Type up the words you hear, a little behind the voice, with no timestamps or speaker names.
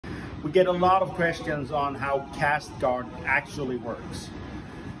We get a lot of questions on how CastGuard actually works.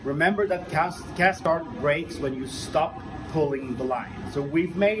 Remember that CastGuard breaks when you stop pulling the line. So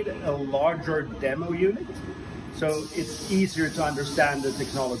we've made a larger demo unit, so it's easier to understand the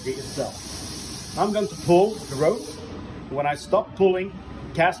technology itself. I'm going to pull the rope. When I stop pulling,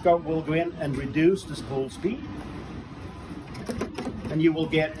 CastGuard will go in and reduce the spool speed, and you will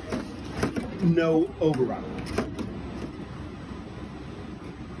get no overrun.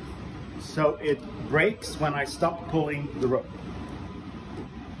 So it breaks when I stop pulling the rope.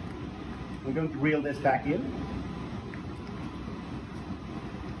 I'm going to reel this back in,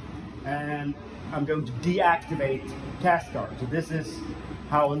 and I'm going to deactivate CastGuard. So this is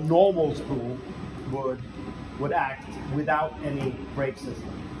how a normal spool would act without any brake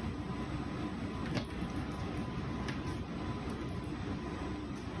system.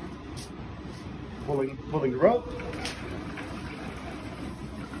 Pulling the rope,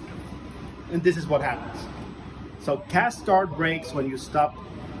 and this is what happens. So CastGuard breaks when you stop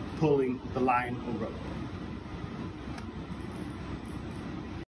pulling the line or rope.